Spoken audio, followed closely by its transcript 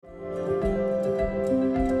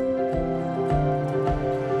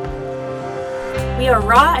We are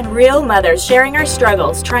raw and real mothers sharing our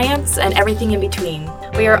struggles, triumphs, and everything in between.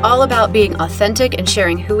 We are all about being authentic and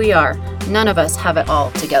sharing who we are. None of us have it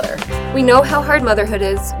all together. We know how hard motherhood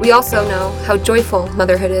is. We also know how joyful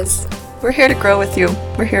motherhood is. We're here to grow with you.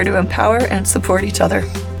 We're here to empower and support each other.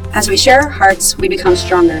 As we share our hearts, we become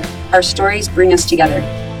stronger. Our stories bring us together.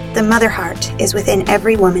 The mother heart is within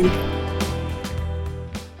every woman.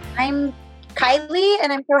 I'm Kylie,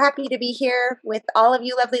 and I'm so happy to be here with all of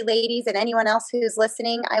you lovely ladies and anyone else who's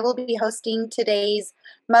listening. I will be hosting today's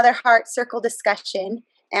Mother Heart Circle discussion,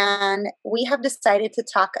 and we have decided to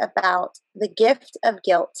talk about the gift of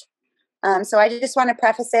guilt. So I just want to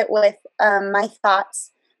preface it with my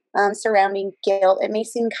thoughts surrounding guilt. It may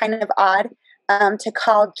seem kind of odd to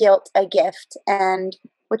call guilt a gift, and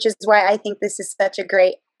which is why I think this is such a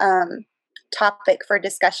great topic for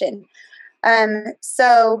discussion.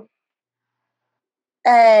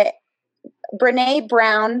 Brene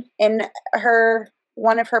Brown, in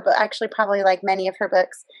one of her books, actually probably like many of her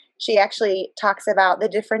books, she actually talks about the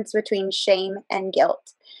difference between shame and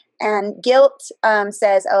guilt. And guilt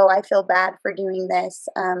says, oh, I feel bad for doing this,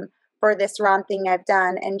 for this wrong thing I've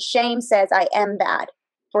done. And shame says, I am bad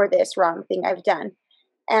for this wrong thing I've done.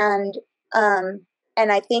 And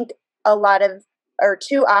I think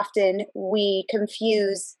too often we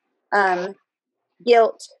confuse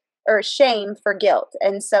guilt or shame for guilt.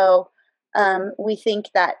 And so we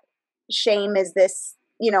think that shame is this,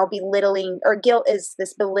 belittling, or guilt is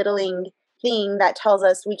this belittling thing that tells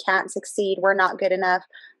us we can't succeed, we're not good enough,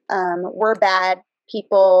 we're bad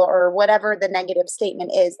people, or whatever the negative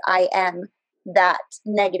statement is. I am that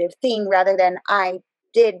negative thing, rather than I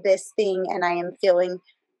did this thing and I am feeling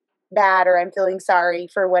bad, or I'm feeling sorry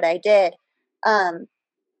for what I did. And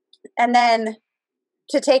then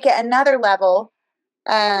to take it another level,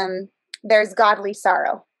 there's godly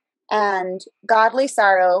sorrow. And godly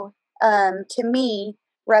sorrow, to me,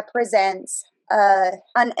 represents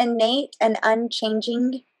an innate and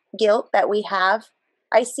unchanging guilt that we have.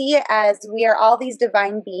 I see it as we are all these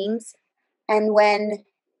divine beings, and when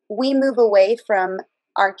we move away from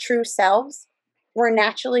our true selves, we're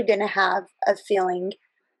naturally going to have a feeling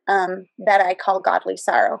that I call godly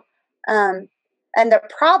sorrow. And the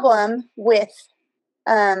problem with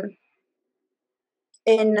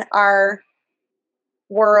in our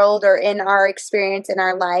world, or in our experience in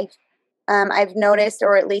our life, I've noticed,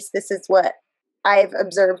 or at least this is what I've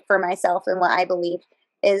observed for myself and what I believe,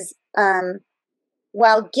 is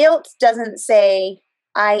while guilt doesn't say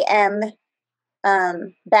I am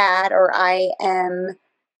bad, or I am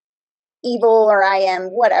evil, or I am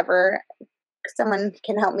whatever, someone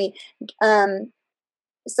can help me.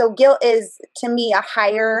 So guilt is, to me, a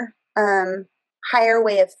higher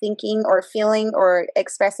way of thinking or feeling or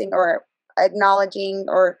expressing or acknowledging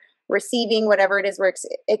or receiving whatever it is we're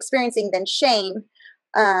experiencing than shame.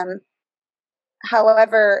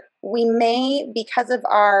 However, we may, because of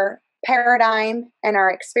our paradigm and our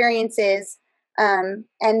experiences,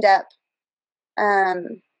 end up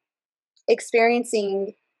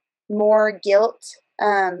experiencing more guilt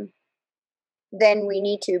than we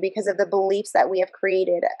need to, because of the beliefs that we have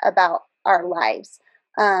created about our lives.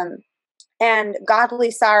 And godly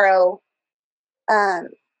sorrow,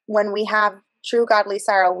 when we have true godly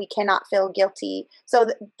sorrow, we cannot feel guilty. So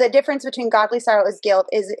the difference between godly sorrow is guilt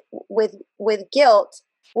is with guilt,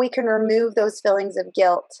 we can remove those feelings of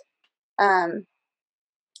guilt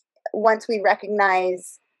once we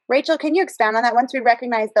recognize. Rachel, can you expound on that? Once we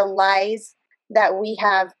recognize the lies that we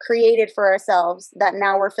have created for ourselves, that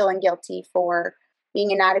now we're feeling guilty for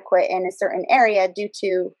being inadequate in a certain area due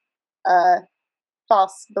to a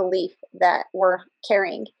false belief that we're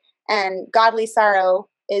carrying. And godly sorrow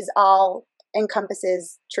is all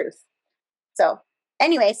encompasses truth. So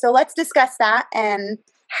anyway, so let's discuss that, and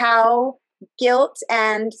how guilt,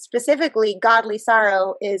 and specifically godly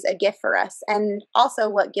sorrow, is a gift for us, and also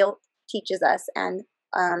what guilt teaches us, and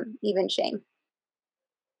even shame.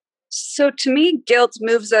 So to me, guilt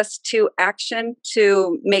moves us to action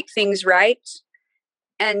to make things right,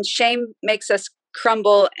 and shame makes us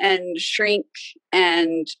crumble and shrink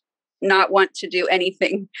and not want to do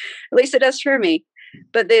anything. At least it does for me.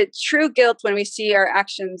 But the true guilt, when we see our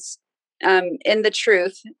actions in the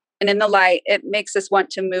truth and in the light, it makes us want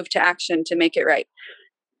to move to action to make it right.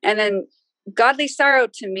 And then godly sorrow,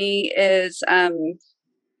 to me, is I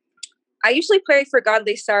usually pray for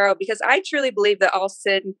godly sorrow because I truly believe that all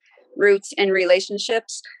sin roots in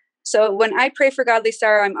relationships. So when I pray for godly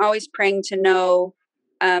sorrow, I'm always praying to know,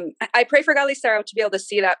 I pray for godly sorrow to be able to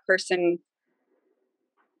see that person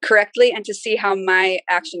correctly and to see how my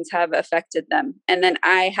actions have affected them. And then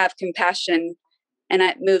I have compassion, and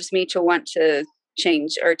it moves me to want to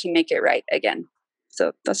change or to make it right again.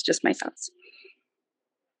 So that's just my thoughts.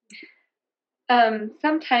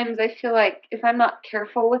 Sometimes I feel like if I'm not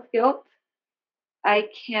careful with guilt, I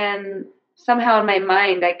can somehow in my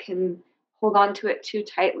mind, I can hold on to it too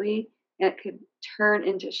tightly and it could turn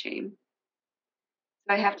into shame.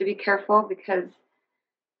 So I have to be careful because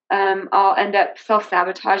I'll end up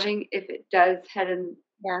self-sabotaging if it does head in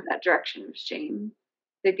that direction of shame,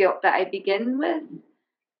 the guilt that I begin with.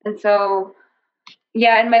 And so,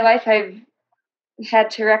 in my life, I've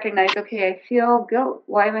had to recognize, okay, I feel guilt.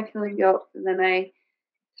 Why am I feeling guilt? And then I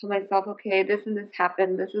tell myself, okay, this and this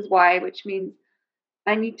happened. This is why, which means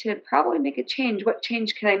I need to probably make a change. What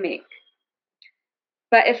change can I make?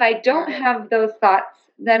 But if I don't have those thoughts,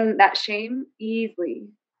 then that shame easily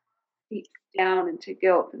seeps down into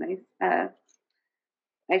guilt, and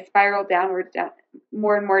I spiral downwards, down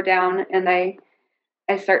more and more down, and I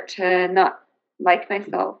start to not like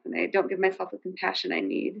myself, and I don't give myself the compassion I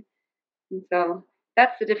need. And so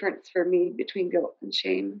that's the difference for me between guilt and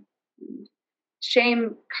shame.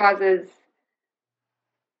 Shame causes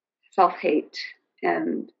self-hate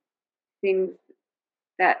and things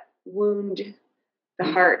that wound the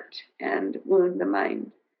heart and wound the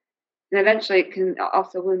mind. And eventually it can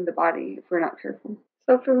also wound the body if we're not careful.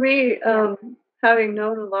 So for me, having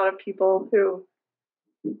known a lot of people who,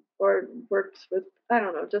 or worked with, I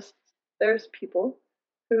don't know, just there's people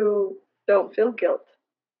who don't feel guilt.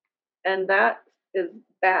 And that is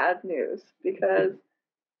bad news because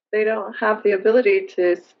they don't have the ability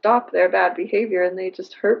to stop their bad behavior, and they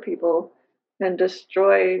just hurt people and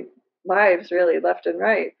destroy lives really left and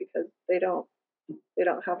right because they don't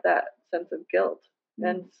have that sense of guilt. Mm-hmm.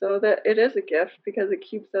 And so that it is a gift because it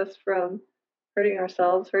keeps us from hurting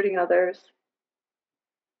ourselves, hurting others.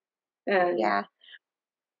 And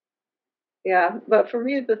but for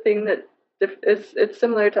me, the thing that it's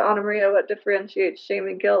similar to Anna Maria. What differentiates shame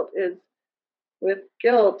and guilt is, with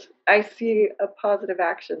guilt, I see a positive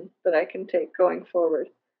action that I can take going forward.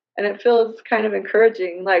 And it feels kind of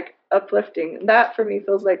encouraging, like uplifting. And that for me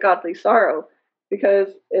feels like godly sorrow because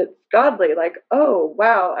it's godly, like, oh,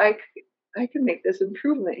 wow, I can make this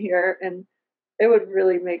improvement here and it would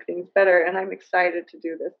really make things better. And I'm excited to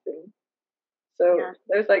do this thing. So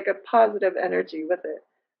there's like a positive energy with it.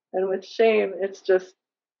 And with shame, it's just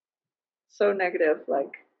so negative,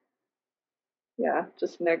 like,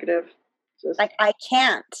 just negative. Just like I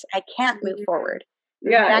can't move forward.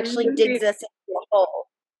 Yeah, it actually digs us into a hole.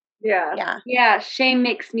 Yeah. Shame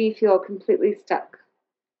makes me feel completely stuck.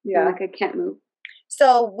 Yeah, like I can't move.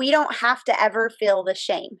 So we don't have to ever feel the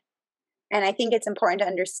shame, and I think it's important to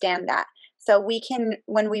understand that. So we can,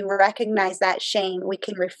 when we recognize that shame, we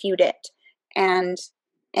can refute it, and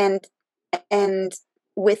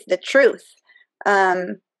with the truth.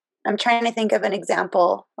 I'm trying to think of an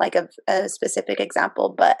example, like a specific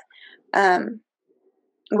example, but I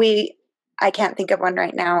can't think of one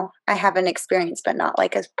right now. I have an experience, but not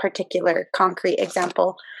like a particular concrete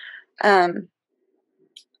example.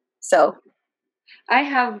 So I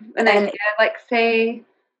have an idea, like say,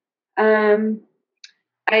 I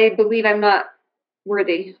believe I'm not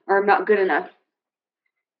worthy or I'm not good enough.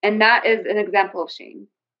 And that is an example of shame.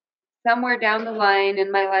 Somewhere down the line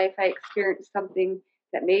in my life, I experienced something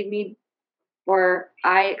that made me, or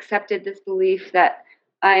I accepted this belief that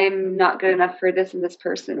I'm not good enough for this and this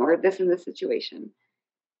person or this and this situation.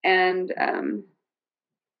 And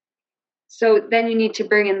so then you need to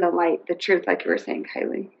bring in the light, the truth, like you were saying,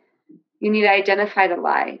 Kylie. You need to identify the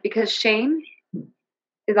lie because shame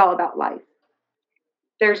is all about lies.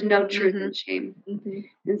 There's no truth in shame. Mm-hmm.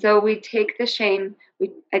 And so we take the shame,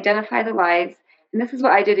 we identify the lies. And this is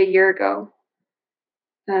what I did a year ago.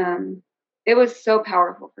 It was so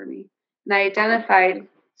powerful for me. And I identified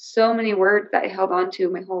so many words that I held on to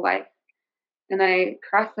my whole life. And I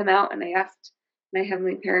crossed them out and I asked my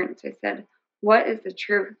heavenly parents, I said, what is the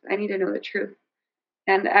truth? I need to know the truth.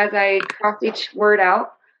 And as I crossed each word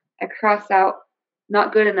out, I crossed out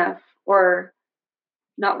not good enough or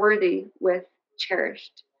not worthy with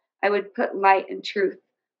cherished. I would put light and truth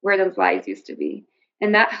where those lies used to be.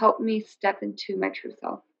 And that helped me step into my true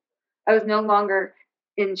self. I was no longer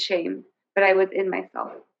in shame, but I was in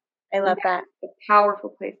myself. I love that. It's a powerful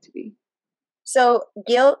place to be. So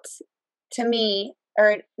guilt to me,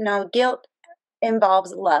 guilt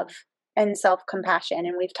involves love and self-compassion.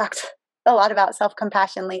 And we've talked a lot about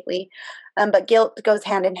self-compassion lately, but guilt goes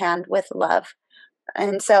hand in hand with love.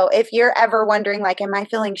 And so if you're ever wondering, like, am I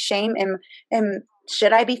feeling shame?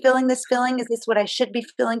 Should I be feeling this feeling? Is this what I should be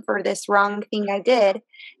feeling for this wrong thing I did?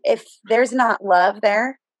 If there's not love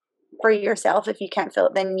there for yourself, if you can't feel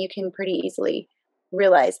it, then you can pretty easily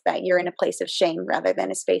realize that you're in a place of shame rather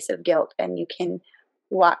than a space of guilt. And you can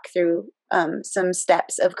walk through some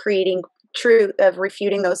steps of creating truth, of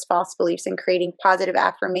refuting those false beliefs and creating positive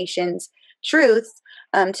affirmations, truth,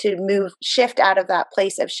 to shift out of that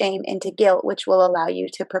place of shame into guilt, which will allow you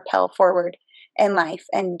to propel forward in life.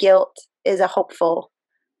 And guilt is a hopeful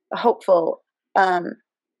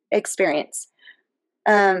experience.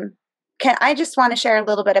 I just want to share a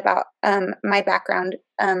little bit about my background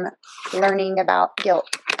learning about guilt.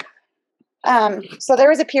 So there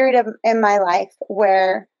was a period in my life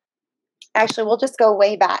where, actually, we'll just go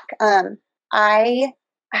way back. I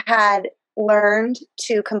had learned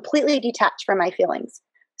to completely detach from my feelings.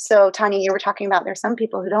 So Tanya, you were talking about there's some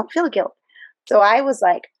people who don't feel guilt. So I was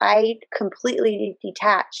like, I completely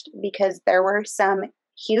detached because there were some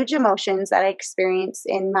huge emotions that I experienced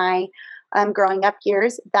in my growing up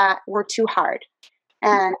years that were too hard.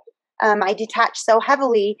 And I detached so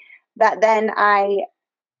heavily that then I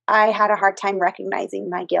had a hard time recognizing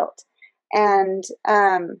my guilt. And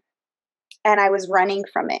I was running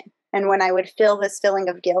from it. And when I would feel this feeling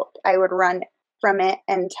of guilt, I would run from it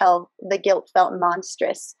until the guilt felt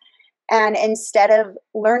monstrous. And instead of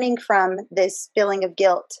learning from this feeling of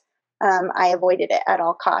guilt, I avoided it at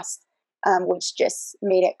all costs, which just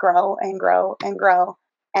made it grow and grow and grow.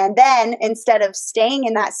 And then instead of staying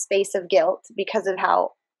in that space of guilt because of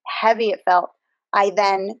how heavy it felt, I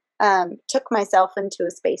then took myself into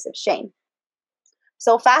a space of shame.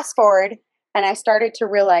 So fast forward, and I started to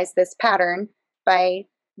realize this pattern by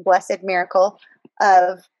blessed miracle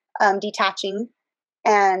of detaching,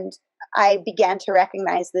 and I began to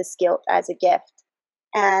recognize this guilt as a gift.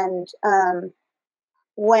 And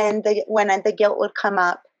when the guilt would come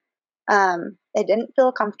up, it didn't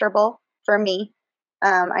feel comfortable for me.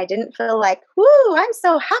 I didn't feel like, whoo, I'm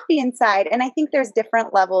so happy inside. And I think there's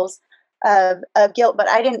different levels of guilt, but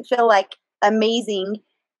I didn't feel like amazing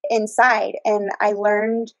inside. And I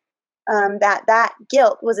learned that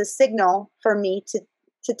guilt was a signal for me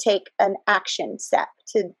to take an action step,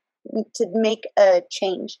 to make a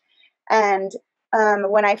change. And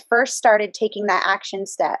when I first started taking that action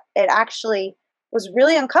step, it actually was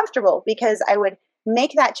really uncomfortable because I would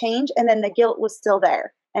make that change and then the guilt was still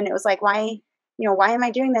there. And it was like, why am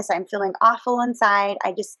I doing this? I'm feeling awful inside.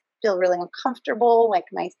 I just feel really uncomfortable. Like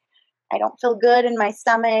I don't feel good in my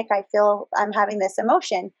stomach. I feel I'm having this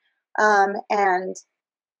emotion.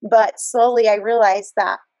 But slowly I realized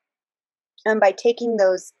that by taking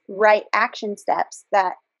those right action steps,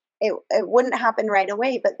 that it wouldn't happen right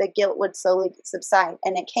away, but the guilt would slowly subside.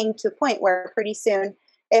 And it came to a point where pretty soon,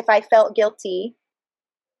 if I felt guilty,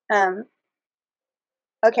 so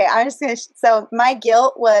my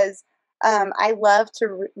guilt was, I love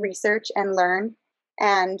to research and learn,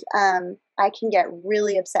 and I can get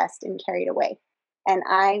really obsessed and carried away. And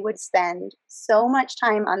I would spend so much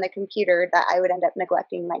time on the computer that I would end up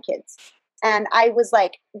neglecting my kids. And I was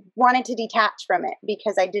like, wanted to detach from it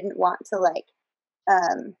because I didn't want to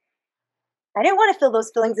I didn't want to feel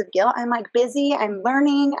those feelings of guilt. I'm like busy, I'm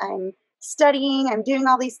learning, I'm studying, I'm doing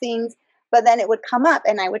all these things. But then it would come up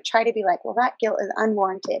and I would try to be like, well, that guilt is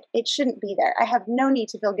unwarranted. It shouldn't be there. I have no need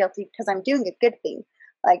to feel guilty because I'm doing a good thing.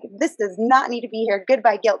 Like, this does not need to be here.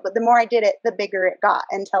 Goodbye, guilt. But the more I did it, the bigger it got,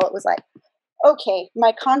 until it was like, okay,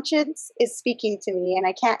 my conscience is speaking to me and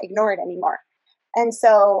I can't ignore it anymore. And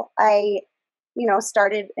so I,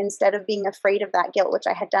 started, instead of being afraid of that guilt, which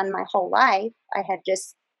I had done my whole life, I had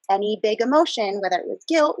just any big emotion, whether it was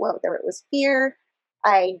guilt, whether it was fear,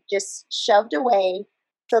 I just shoved away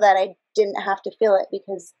so that I didn't have to feel it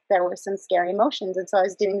because there were some scary emotions. And so I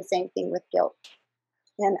was doing the same thing with guilt.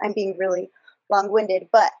 And I'm being really long-winded,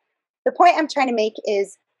 but the point I'm trying to make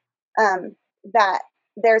is that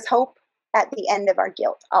there's hope at the end of our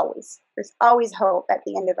guilt, always. There's always hope at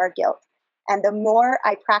the end of our guilt. And the more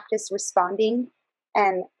I practice responding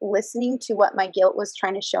and listening to what my guilt was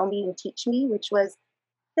trying to show me and teach me, which was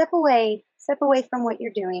step away from what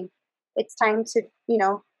you're doing. It's time to,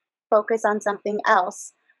 focus on something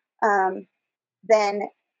else. Then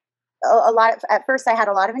at first I had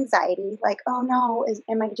a lot of anxiety, like, oh no,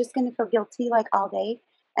 am I just going to feel guilty like all day?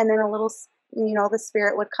 And then a little, the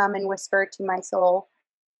spirit would come and whisper to my soul,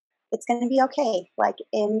 it's going to be okay. Like,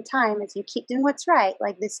 in time, as you keep doing what's right,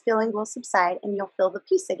 like, this feeling will subside and you'll feel the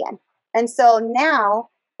peace again. And so now,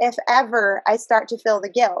 if ever I start to feel the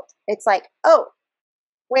guilt, it's like, oh,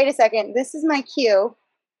 wait a second, this is my cue.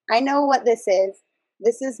 I know what this is.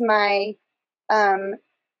 This is my,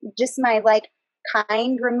 just my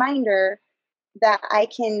kind reminder that I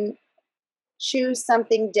can choose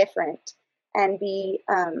something different and be,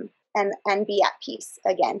 and be at peace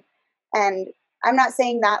again. And I'm not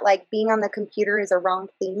saying that being on the computer is a wrong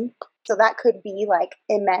thing. So that could be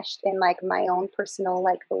enmeshed in my own personal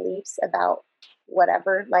beliefs about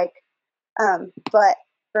whatever. But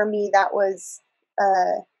for me, that was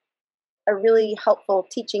a really helpful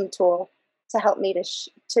teaching tool to help me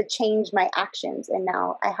to change my actions. And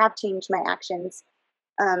now I have changed my actions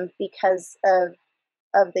because of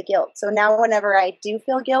the guilt. So now whenever I do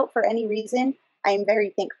feel guilt for any reason, I am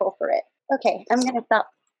very thankful for it. Okay, I'm going to stop.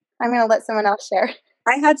 I'm going to let someone else share.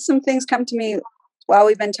 I had some things come to me while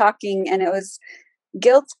we've been talking, and it was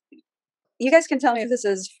guilt. You guys can tell me if this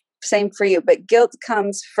is same for you, but guilt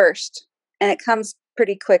comes first, and it comes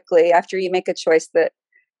pretty quickly after you make a choice that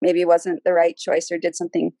maybe wasn't the right choice or did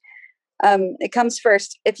something. It comes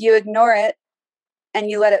first. If you ignore it and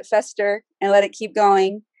you let it fester and let it keep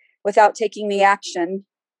going without taking the action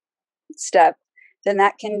step, then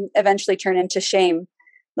that can eventually turn into shame,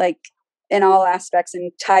 like in all aspects,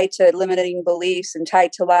 and tied to limiting beliefs and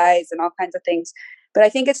tied to lies and all kinds of things. But I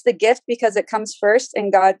think it's the gift because it comes first,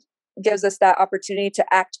 and God gives us that opportunity to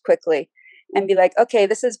act quickly and be like, okay,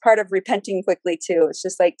 this is part of repenting quickly too. It's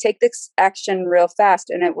just like, take this action real fast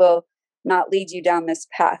and it will not lead you down this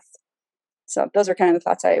path. So those are kind of the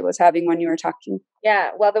thoughts I was having when you were talking.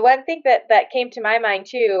 Yeah. Well, the one thing that came to my mind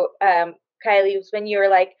too, Kylie, was when you were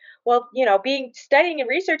like, well, studying and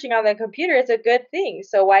researching on the computer is a good thing.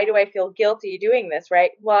 So why do I feel guilty doing this?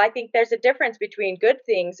 Right. Well, I think there's a difference between good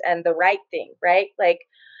things and the right thing, right? Like,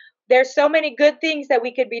 there's so many good things that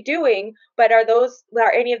we could be doing, but are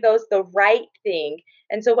any of those the right thing?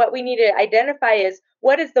 And so what we need to identify is,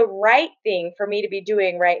 what is the right thing for me to be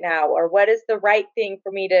doing right now? Or what is the right thing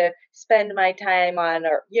for me to spend my time on?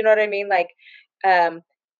 Or, you know what I mean? Like,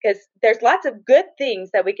 because there's lots of good things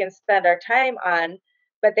that we can spend our time on,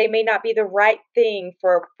 but they may not be the right thing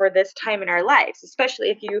for this time in our lives, especially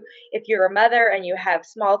if you're a mother and you have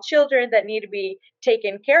small children that need to be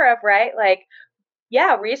taken care of, right? Like,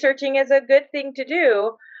 yeah, researching is a good thing to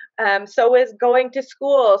do. So is going to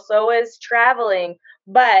school. So is traveling.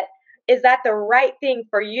 But is that the right thing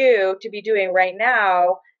for you to be doing right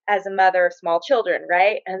now as a mother of small children,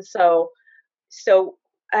 right? And so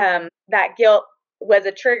that guilt was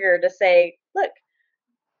a trigger to say, look,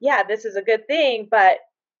 yeah, this is a good thing, but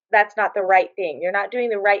that's not the right thing. You're not doing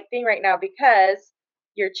the right thing right now because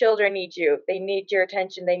your children need you. They need your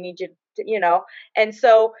attention. They need you to, And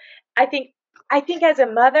so I think as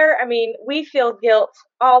a mother, I mean, we feel guilt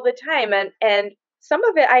all the time, and some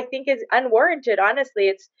of it I think is unwarranted.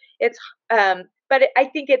 Honestly, but I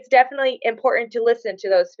think it's definitely important to listen to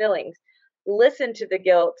those feelings, listen to the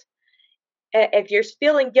guilt. If you're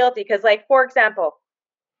feeling guilty, because, like, for example,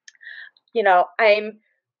 I'm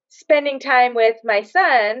spending time with my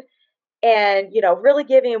son, and really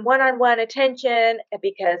giving him one-on-one attention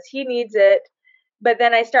because he needs it. But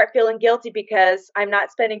then I start feeling guilty because I'm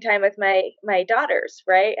not spending time with my daughters,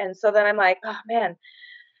 right? And so then I'm like, oh man,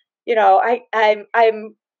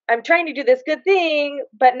 I'm trying to do this good thing,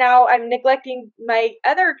 but now I'm neglecting my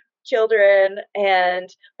other children,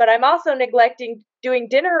 but I'm also neglecting doing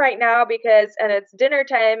dinner right now and it's dinner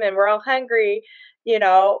time and we're all hungry,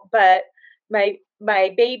 but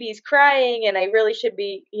my baby's crying and I really should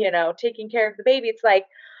be, taking care of the baby. It's like,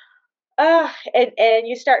 and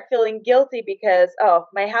you start feeling guilty because, oh,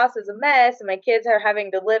 my house is a mess and my kids are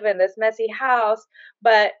having to live in this messy house,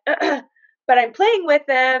 but but I'm playing with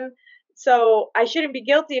them, so I shouldn't be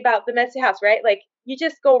guilty about the messy house, right? Like, you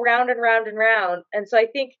just go round and round and round. And so I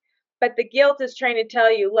think, but the guilt is trying to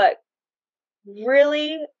tell you, look,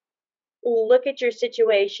 really look at your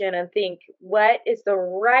situation and think, what is the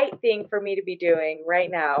right thing for me to be doing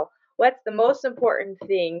right now? What's the most important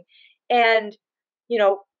thing? And,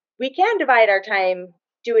 we can divide our time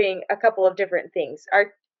doing a couple of different things.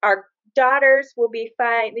 Our daughters will be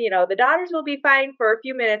fine. The daughters will be fine for a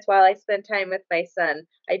few minutes while I spend time with my son.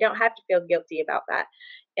 I don't have to feel guilty about that.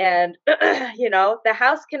 And, the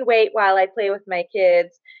house can wait while I play with my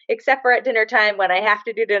kids, except for at dinner time when I have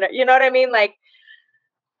to do dinner. You know what I mean? Like,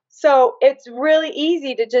 so it's really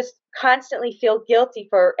easy to just constantly feel guilty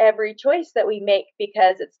for every choice that we make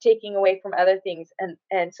because it's taking away from other things.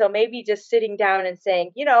 And so maybe just sitting down and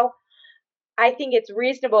saying, I think it's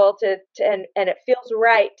reasonable to and it feels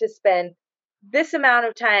right to spend this amount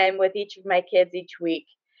of time with each of my kids each week,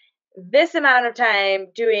 this amount of time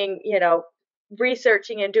doing,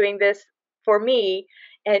 researching and doing this for me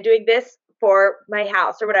and doing this for my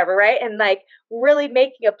house or whatever, right? And like really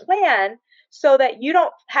making a plan so that you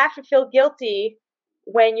don't have to feel guilty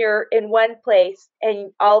when you're in one place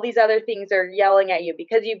and all these other things are yelling at you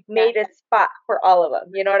because you've made a spot for all of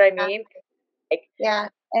them. You know what I mean? Yeah.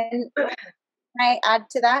 And can I add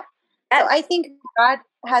to that? So I think God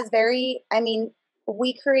has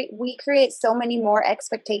we create so many more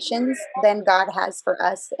expectations than God has for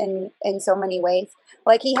us in so many ways.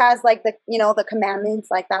 Like he has like the commandments,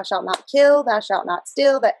 like thou shalt not kill, thou shalt not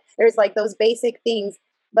steal, that there's like those basic things,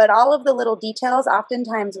 but all of the little details,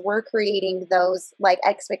 oftentimes we're creating those like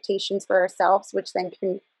expectations for ourselves, which then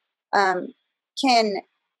can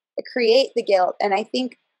create the guilt. And I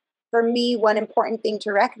think for me, one important thing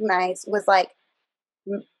to recognize was like,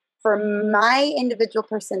 for my individual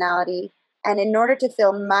personality, and in order to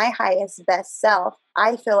feel my highest best self,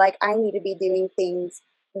 I feel like I need to be doing things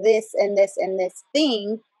this and this and this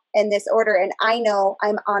thing in this order. And I know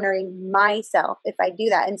I'm honoring myself if I do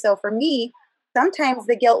that. And so for me, sometimes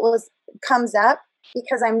the guilt comes up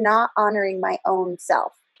because I'm not honoring my own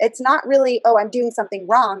self. It's not really, oh, I'm doing something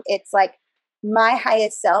wrong. It's like my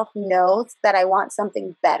highest self knows that I want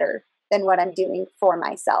something better than what I'm doing for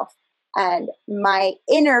myself. And my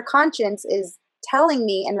inner conscience is telling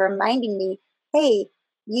me and reminding me, hey,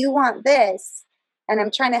 you want this. And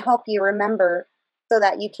I'm trying to help you remember so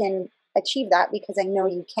that you can achieve that, because I know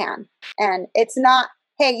you can. And it's not,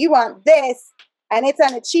 hey, you want this and it's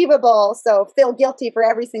unachievable, so feel guilty for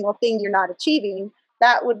every single thing you're not achieving.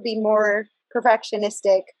 That would be more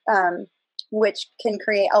perfectionistic, which can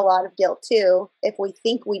create a lot of guilt too, if we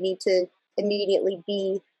think we need to immediately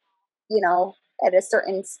be, at a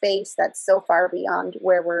certain space that's so far beyond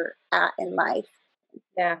where we're at in life.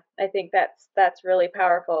 Yeah, I think that's really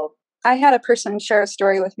powerful. I had a person share a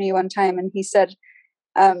story with me one time, and he said,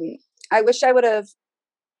 I wish I would have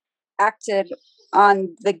acted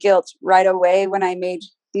on the guilt right away when I made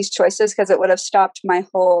these choices, because it would have stopped my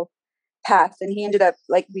whole path. And he ended up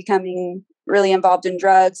like becoming really involved in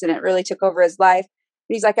drugs, and it really took over his life.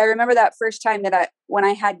 He's like, I remember that first time when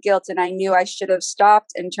I had guilt and I knew I should have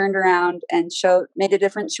stopped and turned around and made a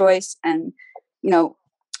different choice and,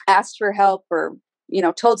 asked for help, or,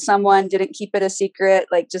 told someone, didn't keep it a secret,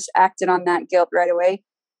 like just acted on that guilt right away,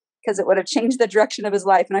 because it would have changed the direction of his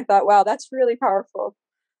life. And I thought, wow, that's really powerful.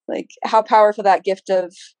 Like how powerful that gift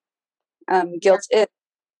of guilt is,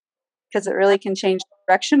 because it really can change the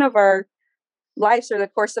direction of our lives or the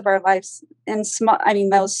course of our lives in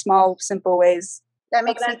those small, simple ways. That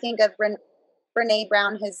makes me think of Brene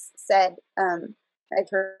Brown has said, I've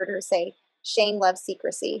heard her say, shame loves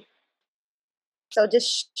secrecy. So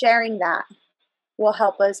just sharing that will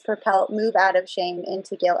help us move out of shame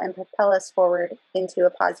into guilt and propel us forward into a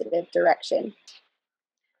positive direction.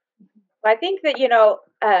 I think that,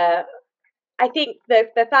 I think the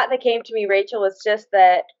thought that came to me, Rachel, was just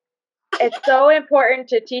that it's so important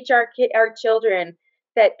to teach our children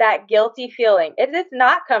that guilty feeling. It is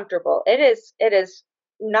not comfortable. It is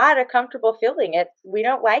not a comfortable feeling. We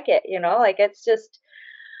don't like it, it's just,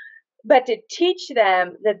 but to teach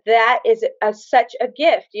them that is such a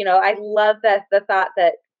gift. I love the thought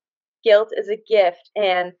that guilt is a gift,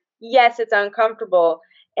 and yes, it's uncomfortable,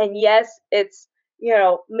 and yes, it's,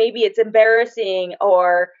 maybe it's embarrassing,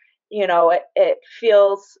 or, it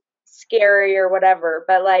feels scary or whatever,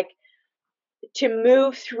 but like, to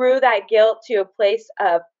move through that guilt to a place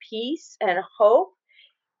of peace and hope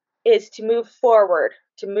is to move forward,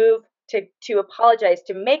 to apologize,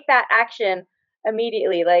 to make that action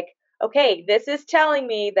immediately. Like, okay, this is telling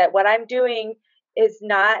me that what I'm doing is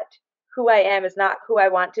not who I am, is not who I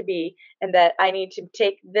want to be, and that I need to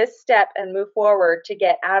take this step and move forward to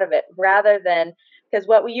get out of it, rather than, because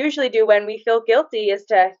what we usually do when we feel guilty is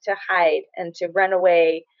to hide and to run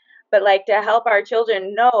away. But like, to help our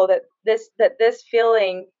children know that this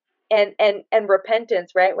feeling and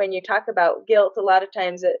repentance, right? When you talk about guilt, a lot of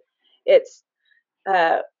times it's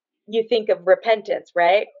you think of repentance,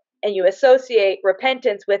 right? And you associate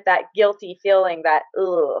repentance with that guilty feeling, that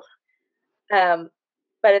ugh.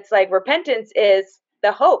 But it's like, repentance is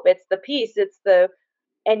the hope, it's the peace,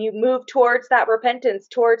 and you move towards that repentance,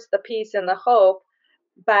 towards the peace and the hope,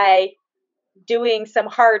 by doing some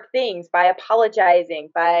hard things, by apologizing,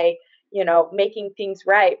 by, making things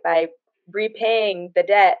right, by repaying the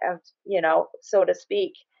debt of, so to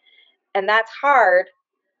speak. And that's hard,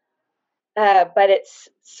 but it's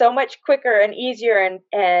so much quicker and easier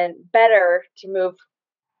and better to move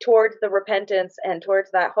towards the repentance and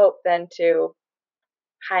towards that hope than to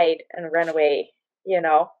hide and run away,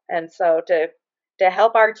 and so to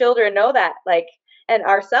help our children know that, like, and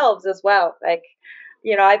ourselves as well, like,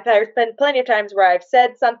 there's been plenty of times where I've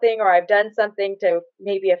said something or I've done something to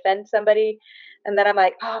maybe offend somebody, and then I'm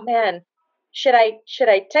like, oh man, should I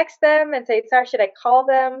text them and say sorry? Should I call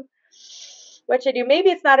them? What should I do? Maybe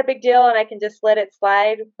it's not a big deal and I can just let it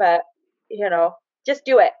slide, but just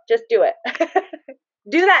do it.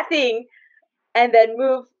 Do that thing and then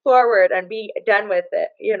move forward and be done with it.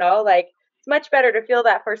 Like, it's much better to feel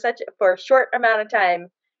that for a short amount of time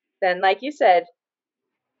than, like you said,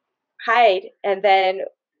 hide and then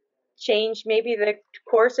change maybe the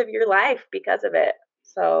course of your life because of it.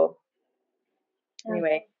 So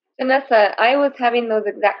anyway. Vanessa, I was having those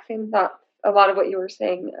exact same thoughts, a lot of what you were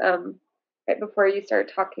saying, right before you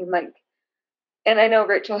started talking, like, and I know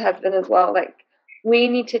Rachel has been as well, like, we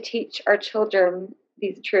need to teach our children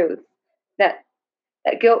these truths, that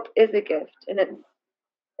guilt is a gift, and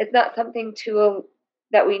it's not something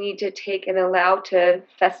that we need to take and allow to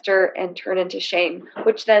fester and turn into shame,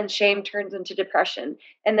 which then shame turns into depression,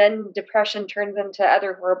 and then depression turns into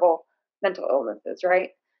other horrible mental illnesses, right?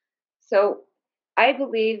 So I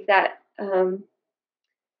believe that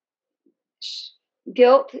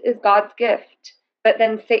guilt is God's gift, but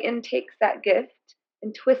then Satan takes that gift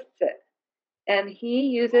and twists it, and he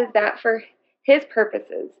uses that for his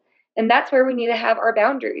purposes. And that's where we need to have our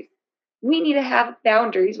boundaries. We need to have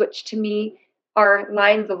boundaries, which to me are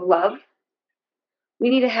lines of love. We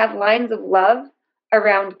need to have lines of love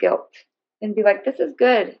around guilt and be like, this is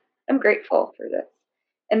good. I'm grateful for this.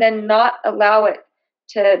 And then not allow it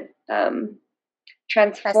to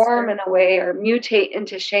transform in a way or mutate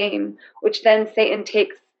into shame, which then Satan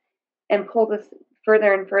takes and pulls us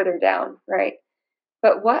further and further down, right?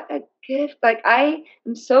 But what a gift. Like, I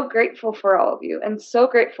am so grateful for all of you and so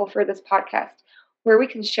grateful for this podcast where we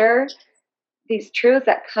can share these truths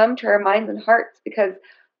that come to our minds and hearts, because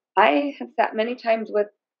I have sat many times with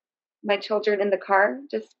my children in the car,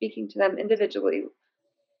 just speaking to them individually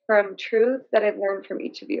from truths that I've learned from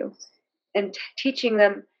each of you and teaching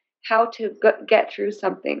them how to get through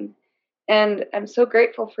something. And I'm so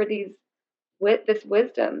grateful for this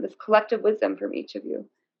wisdom, this collective wisdom from each of you.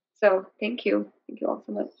 So thank you. Thank you all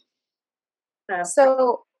so much.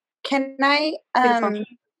 So can I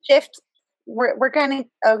shift? We're going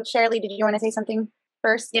to, Shirley, did you want to say something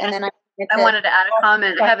first? Yeah. And then I wanted to add a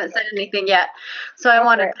comment. I haven't said anything yet. So I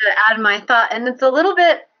wanted to add my thought. And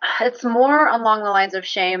it's more along the lines of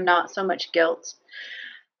shame, not so much guilt.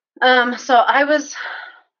 So I was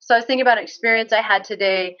thinking about an experience I had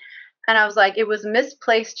today, and I was like, it was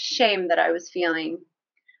misplaced shame that I was feeling.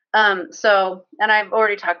 And I've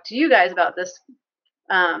already talked to you guys about this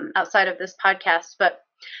outside of this podcast, but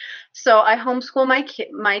so I homeschool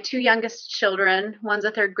my two youngest children. One's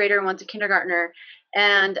a third grader and one's a kindergartner.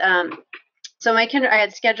 And so I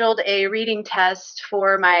had scheduled a reading test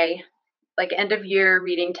for my end of year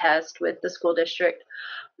reading test with the school district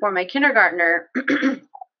for my kindergartner.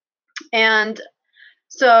 And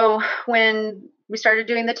so when we started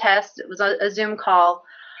doing the test, it was a Zoom call,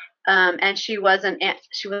 and she wasn't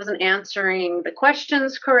answering the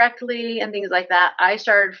questions correctly and things like that. I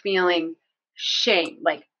started feeling shame,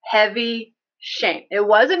 like heavy shame. It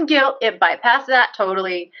wasn't guilt. It bypassed that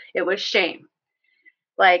totally. It was shame.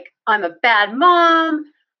 Like, I'm a bad mom.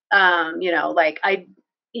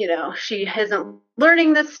 She isn't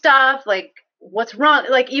learning this stuff. Like, what's wrong?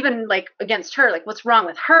 Like, even like against her, like, what's wrong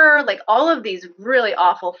with her? Like, all of these really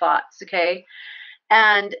awful thoughts. Okay.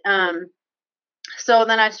 And, so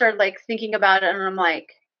then I started like thinking about it, and I'm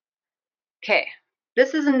like, okay,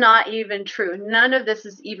 this is not even true. None of this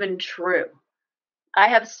is even true. I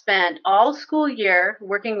have spent all school year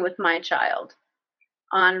working with my child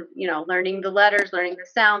on, learning the letters, learning the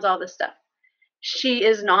sounds, all this stuff. She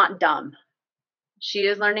is not dumb. She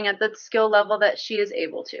is learning at the skill level that she is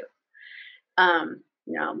able to.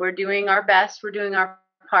 We're doing our best. We're doing our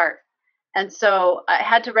part. And so I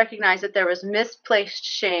had to recognize that there was misplaced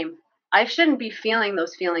shame. I shouldn't be feeling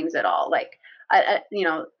those feelings at all. Like,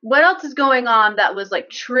 what else is going on that was like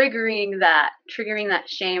triggering that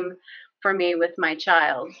shame for me with my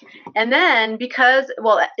child? And then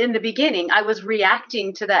in the beginning, I was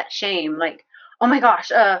reacting to that shame, like, oh my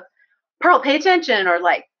gosh, Pearl, pay attention, or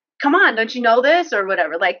like, come on, don't you know this, or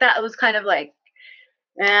whatever. Like, that was kind of like,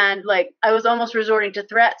 and like, I was almost resorting to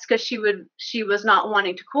threats because she was not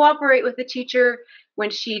wanting to cooperate with the teacher when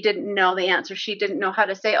she didn't know the answer. She didn't know how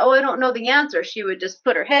to say, oh, I don't know the answer. She would just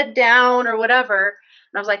put her head down or whatever.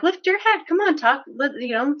 And I was like, lift your head. Come on, talk.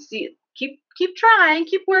 See, keep trying,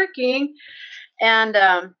 keep working.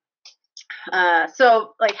 And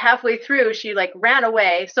so like halfway through, she like ran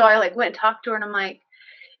away. So I like went and talked to her, and I'm like,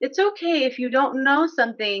 it's okay if you don't know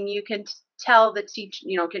something, you can tell the teacher,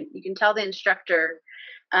 you can tell the instructor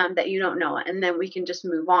that you don't know it, and then we can just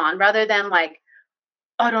move on, rather than like,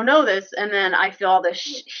 oh, I don't know this, and then I feel all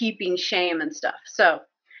this heaping shame and stuff. So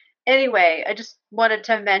anyway, I just wanted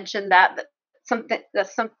to mention that's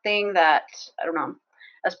something that, I don't know,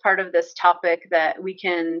 as part of this topic that we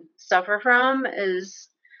can suffer from is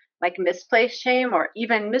like misplaced shame or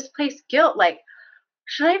even misplaced guilt. Like,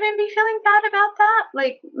 should I even be feeling bad about that?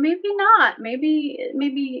 Like, maybe not. Maybe,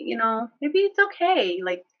 maybe it's okay.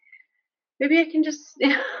 Like, maybe I can just,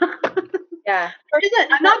 Yeah.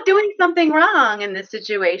 I'm not doing something wrong in this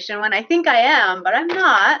situation when I think I am, but I'm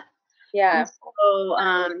not. Yeah. And so,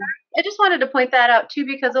 I just wanted to point that out too,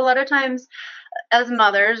 because a lot of times as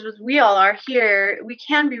mothers, as we all are here, we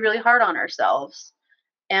can be really hard on ourselves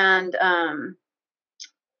and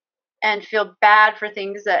feel bad for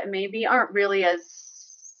things that maybe aren't really as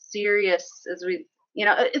serious as we,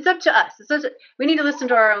 it's up to us. We need to listen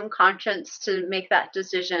to our own conscience to make that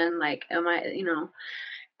decision. Like, am I,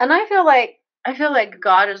 and I feel like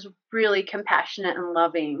God is really compassionate and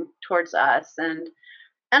loving towards us. And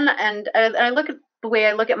I look at the way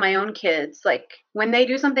I look at my own kids, like when they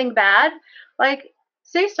do something bad, like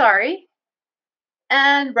say sorry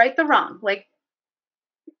and right the wrong. Like,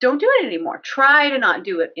 don't do it anymore. Try to not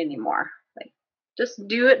do it anymore. Like, just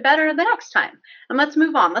do it better the next time. And let's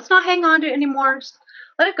move on. Let's not hang on to it anymore. Just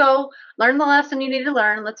let it go. Learn the lesson you need to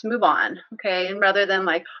learn. Let's move on. Okay. And rather than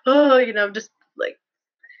like, just like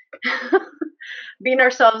beating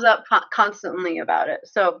ourselves up constantly about it.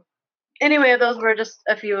 So anyway, those were just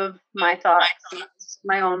a few of my thoughts,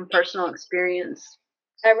 my own personal experience.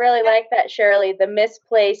 I really like that, Shirley, the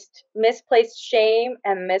misplaced shame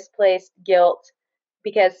and misplaced guilt.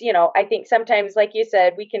 Because, I think sometimes, like you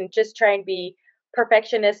said, we can just try and be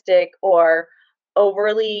perfectionistic or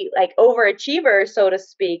overly like overachiever, so to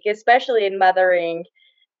speak, especially in mothering,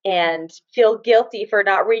 and feel guilty for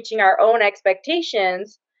not reaching our own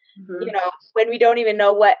expectations, when we don't even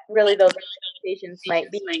know what really those expectations might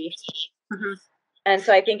be. Mm-hmm. And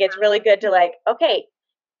so I think it's really good to like, okay,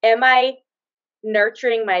 am I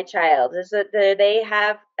nurturing my child? Do they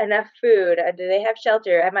have enough food? Do they have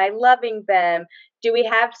shelter? Am I loving them? Do we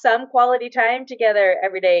have some quality time together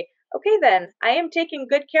every day? Okay, then I am taking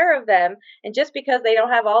good care of them. And just because they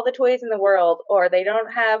don't have all the toys in the world, or they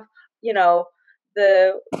don't have,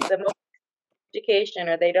 the most education,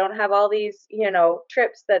 or they don't have all these,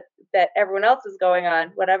 trips that everyone else is going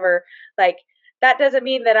on, whatever, like, that doesn't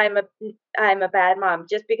mean that I'm a bad mom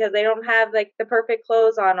just because they don't have like the perfect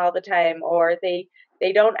clothes on all the time, or they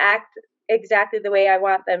don't act exactly the way I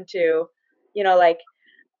want them to. Like,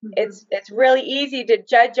 it's really easy to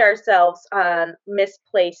judge ourselves on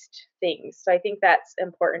misplaced things. So I think that's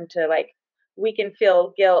important to like, we can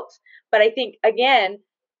feel guilt, but I think again,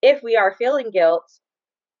 if we are feeling guilt,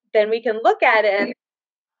 then we can look at it and,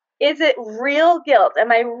 is it real guilt?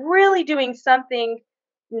 Am I really doing something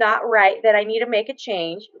not right that I need to make a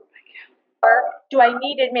change? Or do I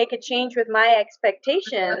need to make a change with my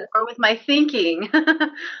expectations? Or with my thinking?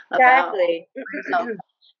 Exactly.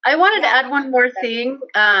 I wanted to add one more thing.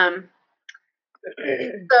 So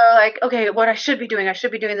like, okay, what I should be doing this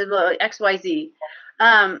XYZ.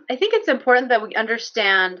 I think it's important that we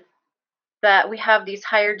understand that we have these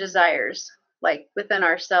higher desires, like within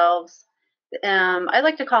ourselves. I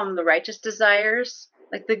like to call them the righteous desires,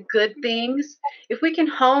 like the good things. If we can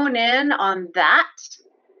hone in on that,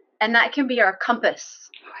 and that can be our compass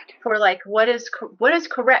for like what is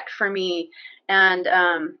correct for me, and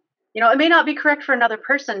it may not be correct for another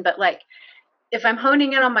person, but like if I'm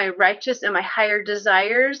honing in on my righteous and my higher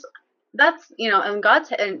desires, that's and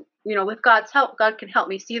with God's help, God can help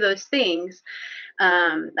me see those things.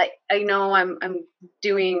 I know I'm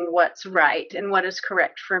doing what's right and what is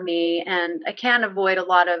correct for me, and I can avoid a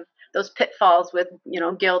lot of those pitfalls with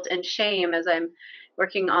guilt and shame as I'm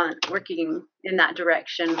working in that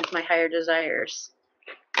direction with my higher desires.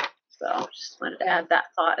 So just wanted to add that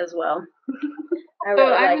thought as well.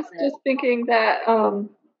 I was just thinking that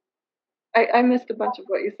I missed a bunch of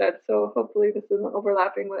what you said, so hopefully this isn't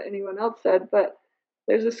overlapping what anyone else said, but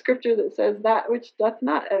there's a scripture that says that which doth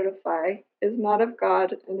not edify is not of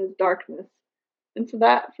God and is darkness. And so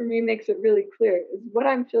that for me makes it really clear. Is what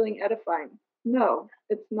I'm feeling edifying? No,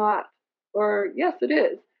 it's not. Or yes, it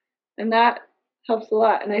is. And that helps a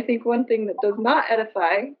lot. And I think one thing that does not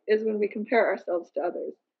edify is when we compare ourselves to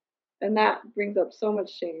others. And that brings up so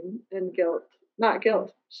much shame and guilt. Not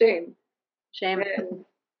guilt, shame. Shame.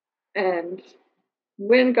 And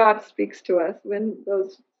when God speaks to us, when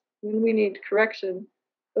we need correction,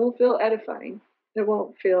 it'll feel edifying. It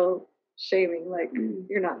won't feel shaming, like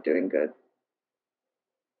you're not doing good.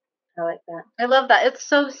 I like that. I love that. It's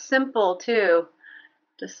so simple too.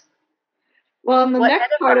 And the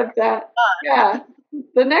next part of that,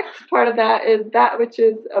 the next part of that is that which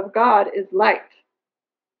is of God is light.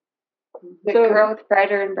 It grows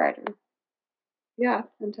brighter and brighter. Yeah,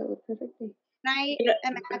 until the perfect day. I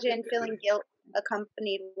imagine feeling guilt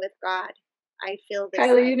accompanied with God. I feel this.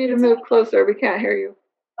 Kylie, you need to move closer. We can't hear you.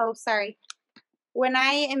 Oh, sorry. When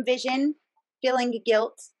I envision feeling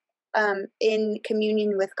guilt in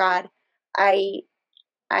communion with God, I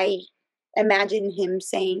imagine him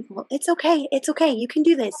saying, well, it's okay. It's okay. You can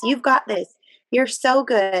do this. You've got this. You're so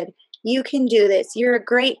good. You can do this. You're a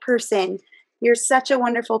great person. You're such a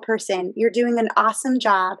wonderful person. You're doing an awesome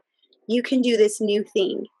job. You can do this new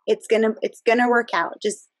thing. It's gonna work out.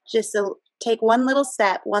 Just take one little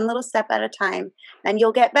step at a time, and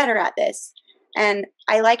you'll get better at this. And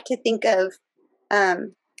I like to think of,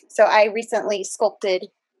 so I recently sculpted.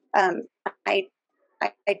 I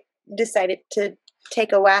decided to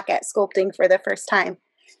take a whack at sculpting for the first time,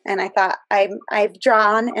 and I thought I've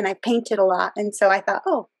drawn and I painted a lot, and so I thought,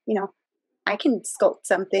 oh, I can sculpt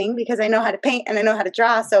something because I know how to paint and I know how to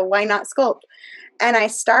draw, so why not sculpt? And I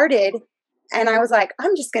started, and I was like,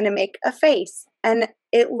 I'm just going to make a face, and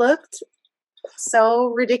it looked so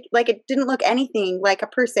ridiculous. Like, it didn't look anything like a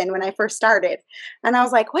person when I first started, and I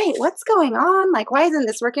was like, wait, what's going on? Like, why isn't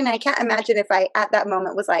this working? I can't imagine if I at that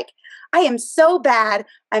moment was like, I am so bad,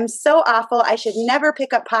 I'm so awful, I should never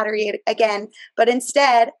pick up pottery again. But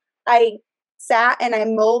instead, I sat and I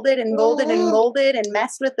molded and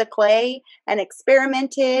messed with the clay and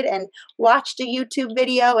experimented and watched a YouTube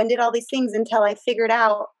video and did all these things until I figured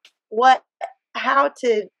out how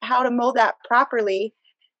to mold that properly.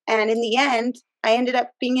 And in the end, I ended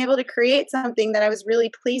up being able to create something that I was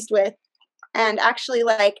really pleased with, and actually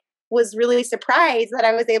was really surprised that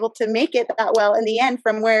I was able to make it that well in the end,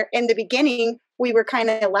 from where in the beginning we were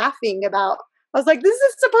kind of laughing about. I was like, this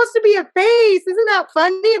is supposed to be a face. Isn't that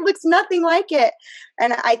funny? It looks nothing like it.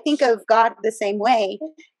 And I think of God the same way,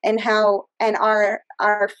 and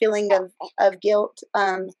our feeling of guilt.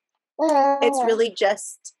 It's really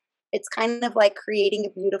just, it's kind of like creating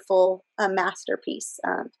a beautiful masterpiece.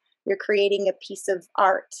 You're creating a piece of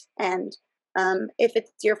art. And if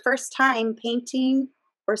it's your first time painting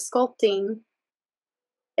or sculpting,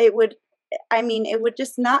 it would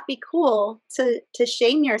just not be cool to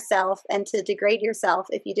shame yourself and to degrade yourself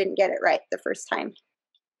if you didn't get it right the first time.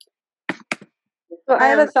 So I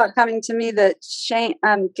have a thought coming to me that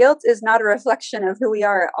guilt is not a reflection of who we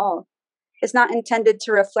are at all. It's not intended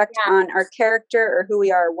to reflect on our character or who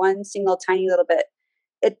we are one single tiny little bit.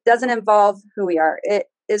 It doesn't involve who we are. It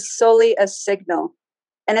is solely a signal.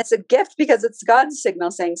 And it's a gift because it's God's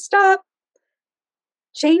signal saying, stop,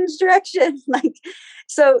 change direction.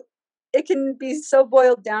 So it can be so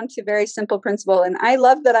boiled down to very simple principle. And I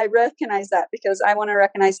love that I recognize that, because I want to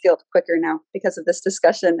recognize guilt quicker now because of this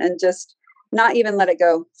discussion, and just not even let it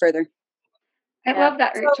go further. I love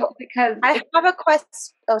that, Rachel, because I have a question.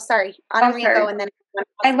 Oh, sorry. Go, and then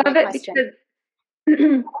I love it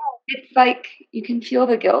because it's like you can feel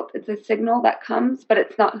the guilt. It's a signal that comes, but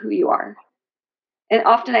it's not who you are. And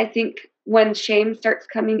often I think when shame starts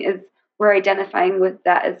coming is we're identifying with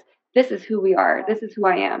that as, this is who we are. This is who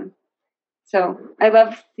I am. So I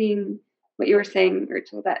love seeing what you were saying,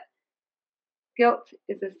 Rachel, that guilt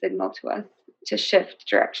is a signal to us to shift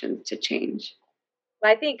directions, to change.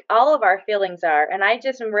 I think all of our feelings are, and I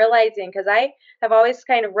just am realizing, because I have always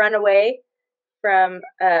kind of run away from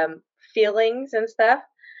feelings and stuff,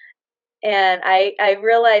 and I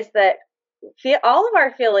realized that all of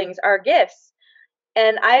our feelings are gifts,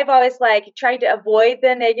 and I've always tried to avoid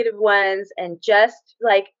the negative ones and just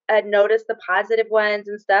notice the positive ones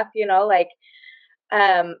and stuff,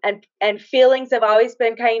 and feelings have always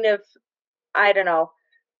been kind of, I don't know,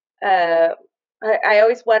 I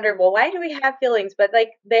always wonder, well, why do we have feelings? But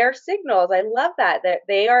they're signals. I love that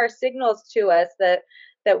they are signals to us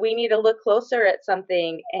that we need to look closer at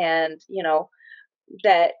something, and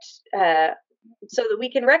that so that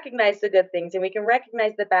we can recognize the good things and we can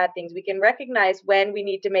recognize the bad things. We can recognize when we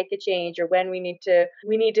need to make a change, or when we need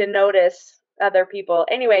to notice other people.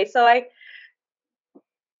 Anyway, so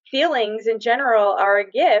feelings in general are a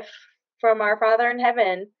gift from our Father in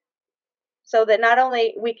heaven, so that not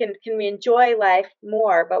only can we enjoy life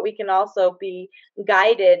more, but we can also be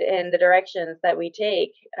guided in the directions that we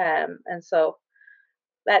take. And so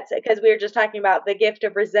that's because we were just talking about the gift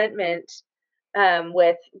of resentment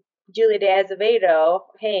with Julia de Azevedo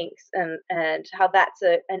Hanks, and how that's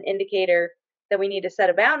an indicator that we need to set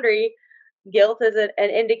a boundary. Guilt is an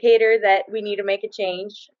indicator that we need to make a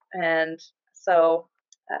change. And so,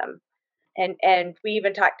 and we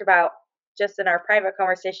even talked about just in our private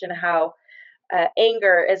conversation how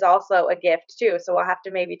anger is also a gift too. So we'll have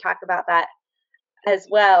to maybe talk about that as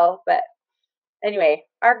well. But anyway,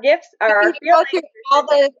 our gifts are our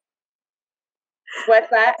feelings. What's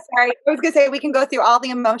that? Sorry, I was going to say we can go through all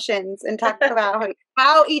the emotions and talk about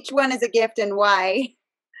how each one is a gift and why.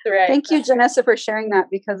 Right. Thank you, Janessa, for sharing that,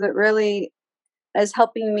 because it really is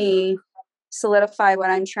helping me solidify what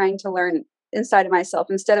I'm trying to learn inside of myself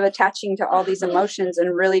instead of attaching to all these emotions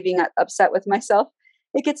and really being upset with myself.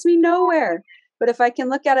 It gets me nowhere. But if I can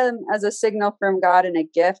look at them as a signal from God and a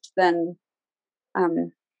gift, then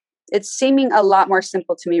it's seeming a lot more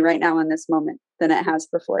simple to me right now in this moment than it has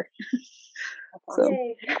before.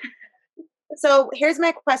 So here's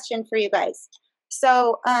my question for you guys.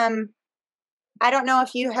 So I don't know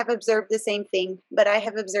if you have observed the same thing, but I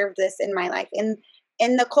have observed this in my life. In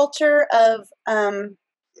the culture of,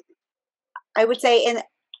 I would say, in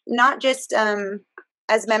not just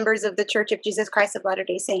as members of the Church of Jesus Christ of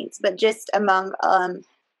Latter-day Saints, but just among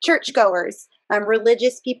churchgoers,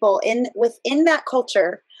 religious people within that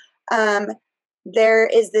culture, there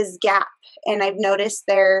is this gap. And I've noticed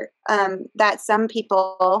that some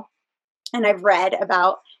people, and I've read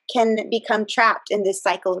about, can become trapped in this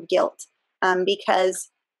cycle of guilt because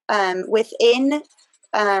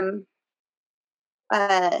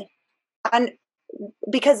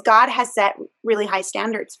because God has set really high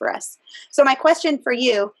standards for us. So my question for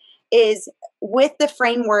you is, with the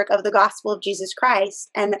framework of the gospel of Jesus Christ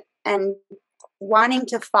and wanting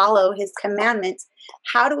to follow his commandments,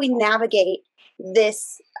 how do we navigate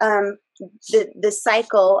this the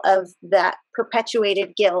cycle of that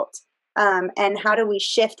perpetuated guilt, and how do we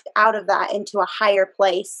shift out of that into a higher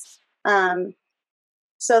place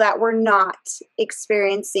so that we're not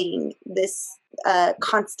experiencing this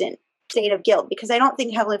constant state of guilt? Because I don't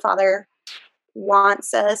think Heavenly Father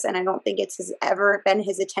wants us, and I don't think it's ever been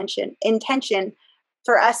his intention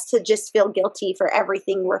for us to just feel guilty for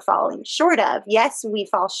everything we're falling short of. Yes, we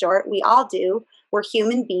fall short. We all do. We're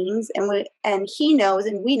human beings, and he knows,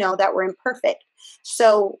 and we know that we're imperfect.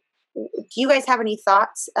 So do you guys have any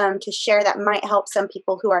thoughts to share that might help some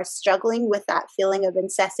people who are struggling with that feeling of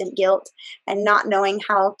incessant guilt and not knowing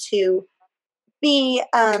how to be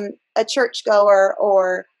a churchgoer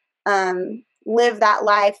or live that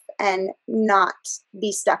life and not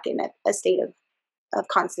be stuck in a state of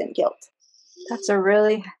constant guilt? That's a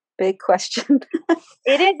really big question.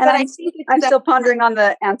 It is, and but I'm still pondering on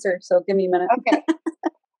the answer, so give me a minute. Okay.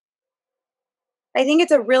 I think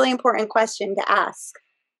it's a really important question to ask.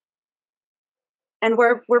 And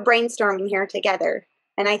we're brainstorming here together.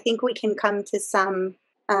 And I think we can come to some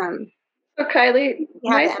So Kylie,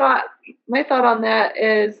 my thought on that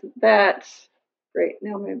is that, great,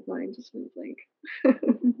 now my mind just went blank.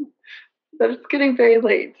 But it's getting very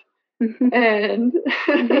late. And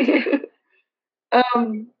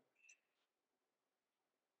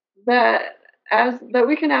that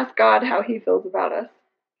we can ask God how he feels about us.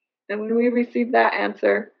 And when we receive that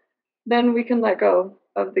answer, then we can let go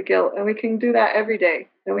of the guilt. And we can do that every day.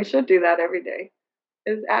 And we should do that every day,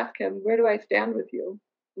 is ask him, where do I stand with you?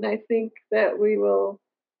 And I think that we will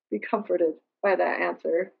be comforted by that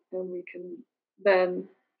answer. And we can then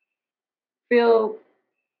feel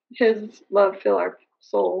his love fill our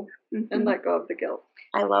soul and let go of the guilt.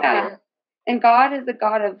 I love that. And God is a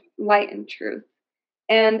God of light and truth.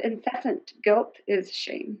 And incessant guilt is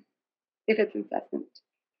shame, if it's incessant.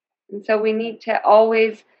 And so we need to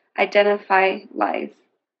always identify lies.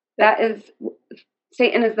 That is,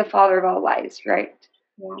 Satan is the father of all lies, right?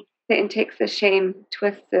 Yeah. Satan takes the shame,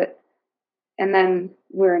 twists it, and then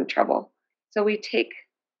we're in trouble. So we take,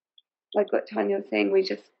 like what Tanya was saying, we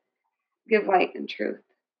just give light and truth.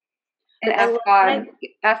 And ask God,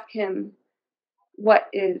 ask him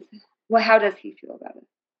how does he feel about it?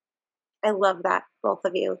 I love that, both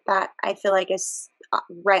of you. That I feel like is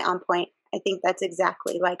right on point. I think that's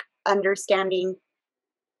exactly like understanding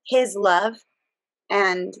his love.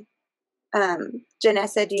 And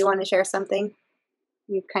Janessa, do you want to share something?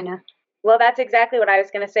 You kind of. Well, that's exactly what I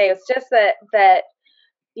was going to say. It's just that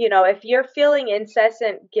if you're feeling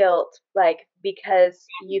incessant guilt, like because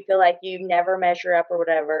you feel like you never measure up or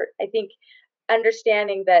whatever, I think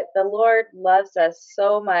understanding that the Lord loves us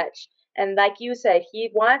so much. And like you said,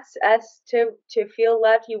 he wants us to feel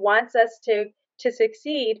loved. He wants us to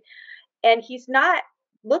succeed. And he's not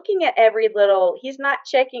looking at he's not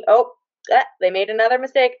checking, they made another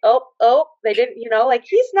mistake. Oh, they didn't,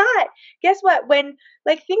 he's not. Guess what?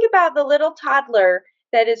 Think about the little toddler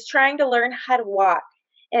that is trying to learn how to walk.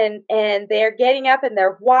 And they're getting up and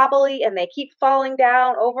they're wobbly and they keep falling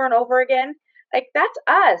down over and over again. Like, that's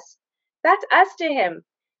us. That's us to him.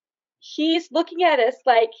 He's looking at us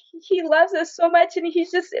like he loves us so much, and he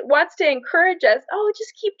just wants to encourage us. Oh,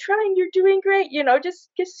 just keep trying. You're doing great. Just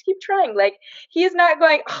keep trying. Like, he's not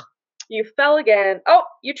going, oh, you fell again. Oh,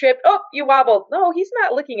 you tripped. Oh, you wobbled. No, he's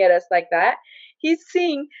not looking at us like that. He's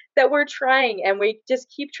seeing that we're trying, and we just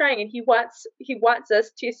keep trying, and he wants us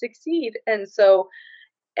to succeed. And so,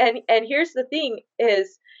 and here's the thing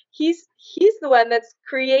is he's the one that's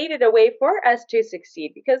created a way for us to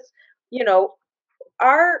succeed, because you know,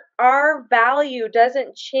 our value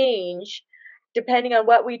doesn't change depending on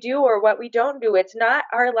what we do or what we don't do. It's not,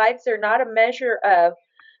 our lives are not a measure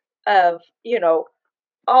of, you know,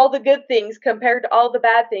 all the good things compared to all the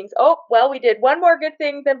bad things. Oh, well, we did one more good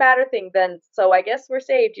thing than badder thing, then so I guess we're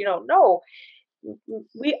saved. You know, no.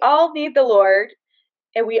 We all need the Lord,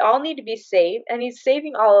 and we all need to be saved, and he's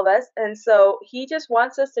saving all of us. And so he just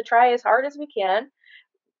wants us to try as hard as we can,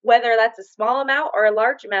 whether that's a small amount or a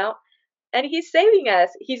large amount. And he's saving us.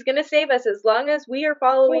 He's going to save us as long as we are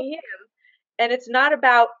following him. And it's not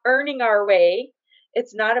about earning our way.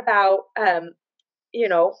 It's not about, you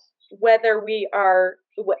know, whether we are,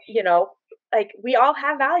 you know, like we all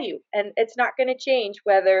have value, and it's not going to change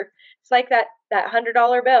whether it's like that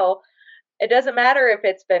 $100 bill. It doesn't matter if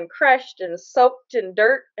it's been crushed and soaked in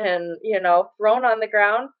dirt and, you know, thrown on the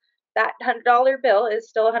ground. That $100 bill is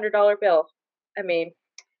still a $100 bill. I mean,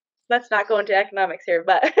 let's not go into economics here,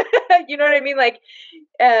 but you know what I mean? Like,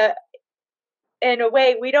 in a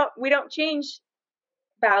way, we don't change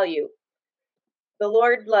value. The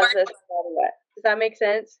Lord loves us no matter what. Does that make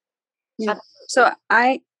sense? Yeah. So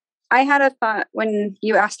I had a thought when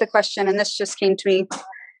you asked the question, and this just came to me,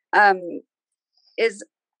 is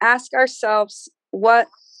ask ourselves, what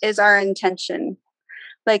is our intention?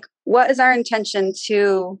 Like, what is our intention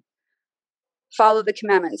to follow the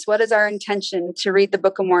commandments? What is our intention to read the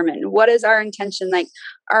Book of Mormon? What is our intention? Like,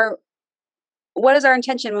 what is our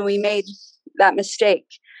intention when we made that mistake?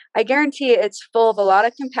 I guarantee it's full of a lot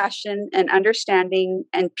of compassion and understanding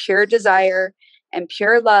and pure desire and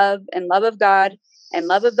pure love and love of God and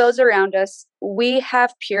love of those around us. We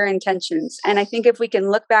have pure intentions. And I think if we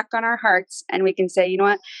can look back on our hearts and we can say, you know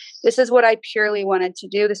what, this is what I purely wanted to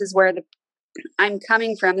do. This is where I'm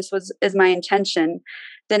coming from. This is my intention.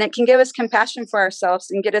 Then it can give us compassion for ourselves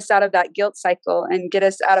and get us out of that guilt cycle and get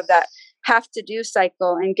us out of that have to do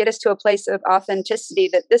cycle and get us to a place of authenticity,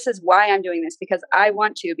 that this is why I'm doing this, because I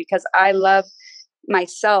want to, because I love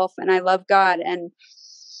myself and I love God. And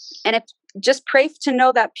if just pray to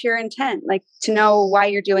know that pure intent, like to know why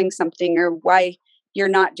you're doing something or why you're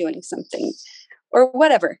not doing something or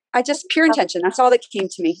whatever. I just pure intention. That's all that came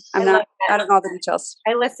to me. I don't know all the details.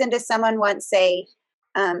 I listened to someone once say,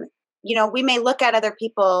 you know, we may look at other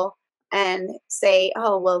people and say,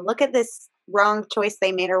 oh, well, look at this wrong choice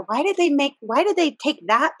they made, or why did they take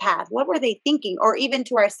that path? What were they thinking? Or even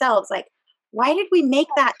to ourselves, like, why did we make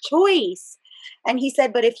that choice? And he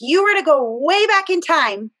said, but if you were to go way back in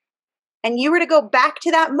time and you were to go back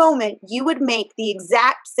to that moment, you would make the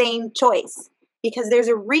exact same choice, because there's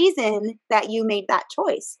a reason that you made that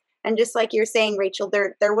choice. And just like you're saying, Rachel,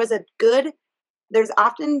 there's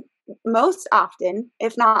often, most often,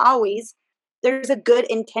 if not always, there's a good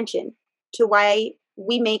intention to why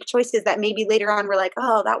we make choices that maybe later on we're like,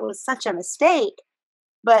 oh, that was such a mistake.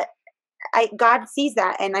 But God sees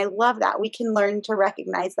that, and I love that. We can learn to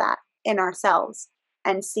recognize that in ourselves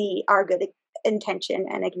and see our good intention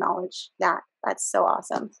and acknowledge that. That's so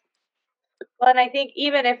awesome. Well, and I think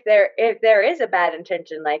even if there is a bad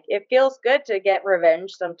intention, like it feels good to get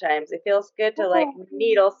revenge sometimes. It feels good to like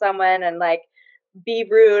needle someone and like be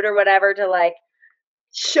rude or whatever, to like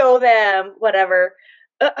show them whatever.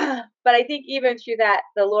 But I think even through that,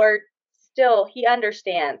 the Lord still, he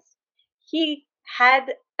understands. He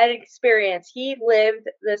had an experience. He lived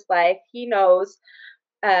this life. He knows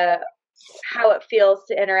how it feels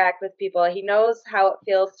to interact with people. He knows how it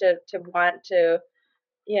feels to want to,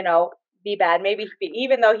 you know, be bad. Maybe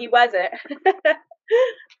even though he wasn't.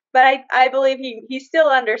 But I believe he still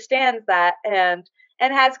understands that and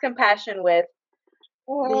has compassion with,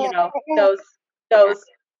 you know, those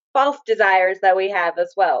false desires that we have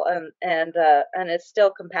as well, and is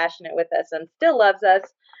still compassionate with us and still loves us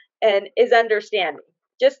and is understanding.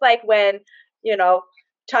 Just like when, you know,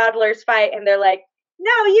 toddlers fight and they're like,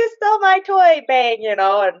 no, you stole my toy, bang, you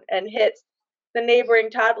know, and hits the neighboring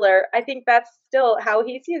toddler. I think that's still how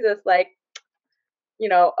he sees us, like, you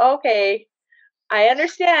know, okay, I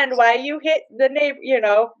understand why you hit the neighbor, you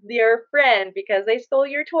know, your friend, because they stole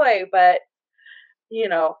your toy, but you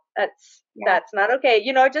know, that's not okay.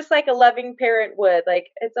 You know, just like a loving parent would, like,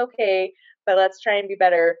 it's okay, but let's try and be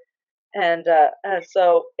better. And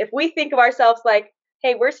so if we think of ourselves like,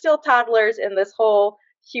 hey, we're still toddlers in this whole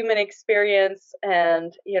human experience,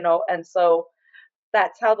 and, you know, and so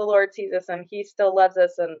that's how the Lord sees us, and he still loves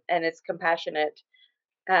us and is compassionate.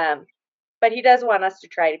 But he does want us to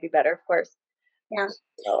try to be better, of course. Yeah.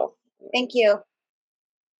 So thank you.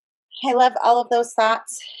 I love all of those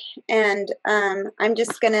thoughts. And I'm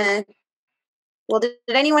just going to, well, did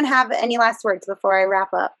anyone have any last words before I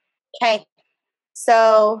wrap up? Okay.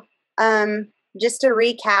 So just to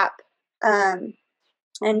recap,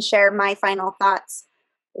 and share my final thoughts.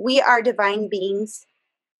 We are divine beings,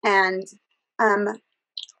 and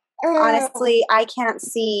honestly, I can't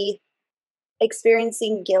see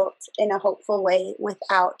experiencing guilt in a hopeful way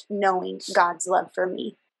without knowing God's love for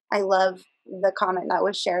me. I love the comment that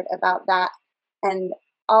was shared about that and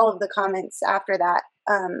all of the comments after that.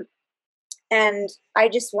 And I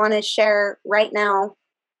just want to share right now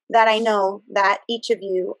that I know that each of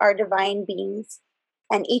you are divine beings,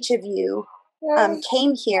 and each of you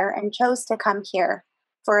came here and chose to come here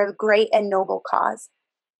for a great and noble cause.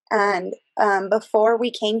 And before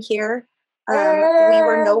we came here, we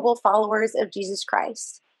were noble followers of Jesus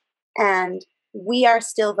Christ, and we are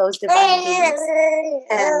still those divine beings.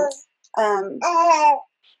 And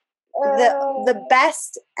the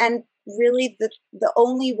best and really the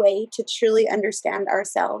only way to truly understand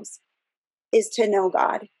ourselves is to know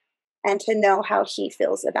God and to know how He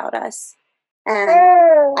feels about us. And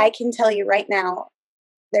I can tell you right now,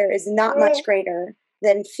 there is not much greater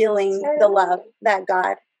than feeling the love that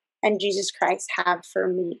God and Jesus Christ have for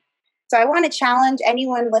me. So I want to challenge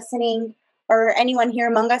anyone listening, or anyone here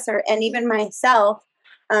among us, and even myself,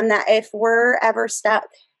 that if we're ever stuck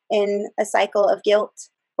in a cycle of guilt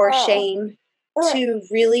or shame, to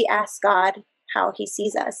really ask God how He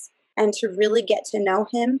sees us, and to really get to know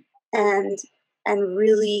Him, and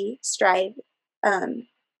really strive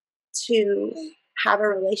to have a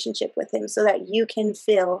relationship with Him, so that you can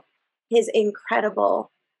feel His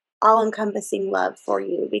incredible, all-encompassing love for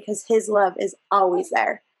you, because His love is always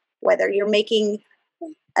there. Whether you're making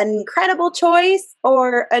an incredible choice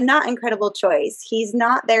or a not incredible choice, He's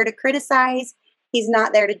not there to criticize. He's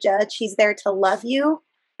not there to judge. He's there to love you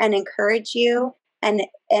and encourage you and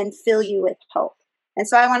fill you with hope. And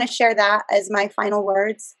so I want to share that as my final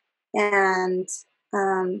words. And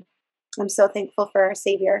I'm so thankful for our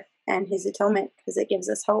Savior and His atonement, because it gives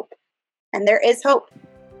us hope. And there is hope.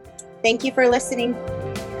 Thank you for listening.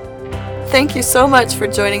 Thank you so much for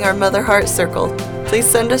joining our Mother Heart Circle. Please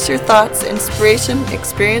send us your thoughts, inspiration,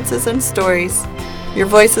 experiences, and stories. Your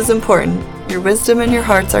voice is important. Your wisdom and your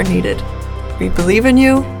hearts are needed. We believe in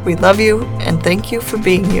you, we love you, and thank you for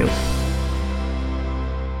being you.